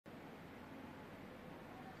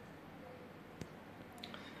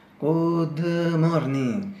Good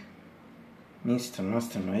morning, Mr.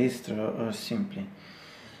 Master Maestro, or simply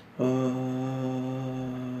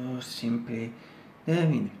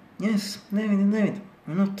David. Yes, David and David.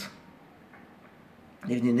 Why not?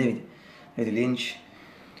 David and David. David Lynch.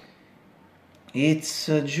 It's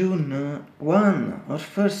June 1 or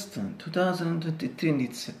 1st, 2023, and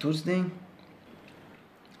it's a Tuesday.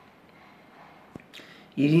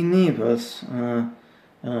 Here in Naples,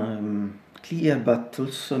 clear but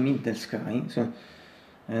also middle sky, so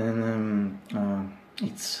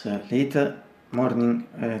it's later morning,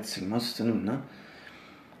 it's almost noon.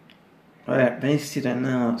 Based right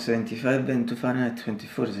now 75 and Fahrenheit,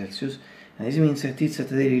 24 Celsius, and this means that it's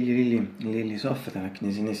really soft, like in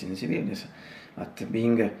the but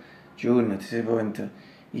being June at this point,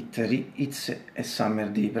 it's a summer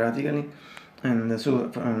day practically, and so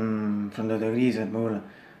from the degrees and all,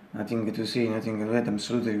 nothing to say, nothing to add,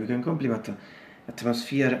 absolutely we can compliment.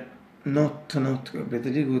 Atmosphere not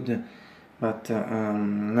completely good, but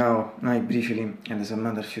now I briefly and some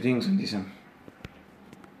other few things on this.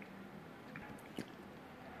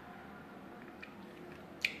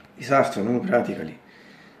 This afternoon, practically,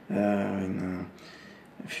 in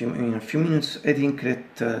a few minutes, I think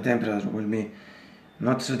that temperature will be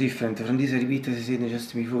not so different from this. I repeat, as I said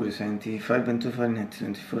just before, 75 and 2 Fahrenheit,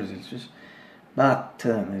 24 Celsius. But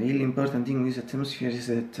the really important thing with atmosphere is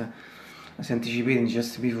that, as anticipated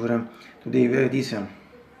just before, today we have this.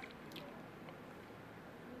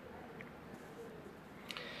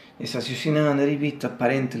 Yes, as you see now, and I repeat,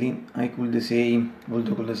 apparently I could say,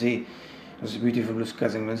 although could say, it was beautiful blue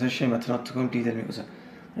skies and sunshine, but not completely, because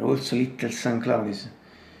there are also little sun clouds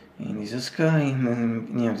in this sky,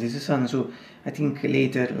 near this sun, so I think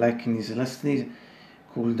later, like in these last days,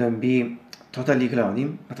 could be totally cloudy,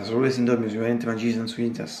 but as always in Dormius, we aren't magicians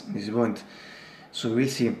with us at this point, so we'll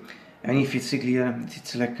see. And if it's clear,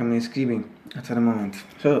 it's like I'm screaming at the moment.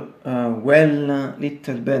 So,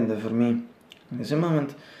 little band for me in this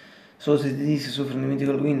moment. So this is so from the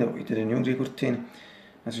mythical window with the new grey curtain,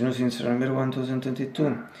 as you know, since November 1,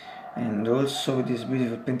 2022, and also with these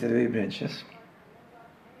beautiful painted away branches.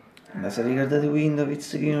 And as I regard the window,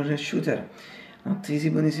 it's a green or red shooter, not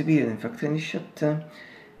visible in this period, in fact any shot,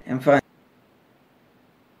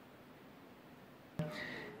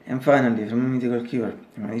 and finally, from a mythical keyword,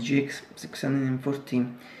 my GX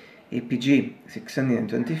 614, APG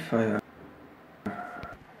 625.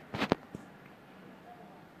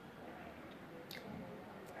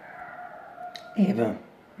 Eva,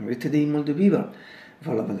 with the molto people,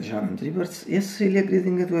 follow the channel reports. Yes, really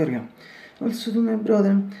greeting to area. Also to my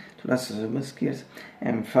brother, to us as scares.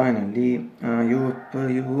 And finally, you hope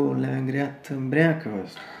you all have a great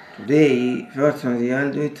breakfast. Today, fortunately,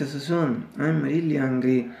 I'll do it as soon. I'm really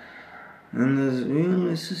hungry. And as we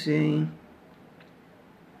always say,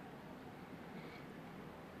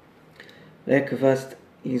 breakfast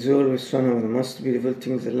is always one of the most beautiful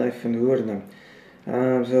things in life and the world.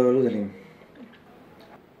 Absolutely.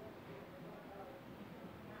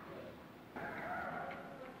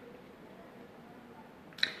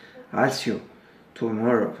 I'll see you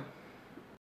tomorrow.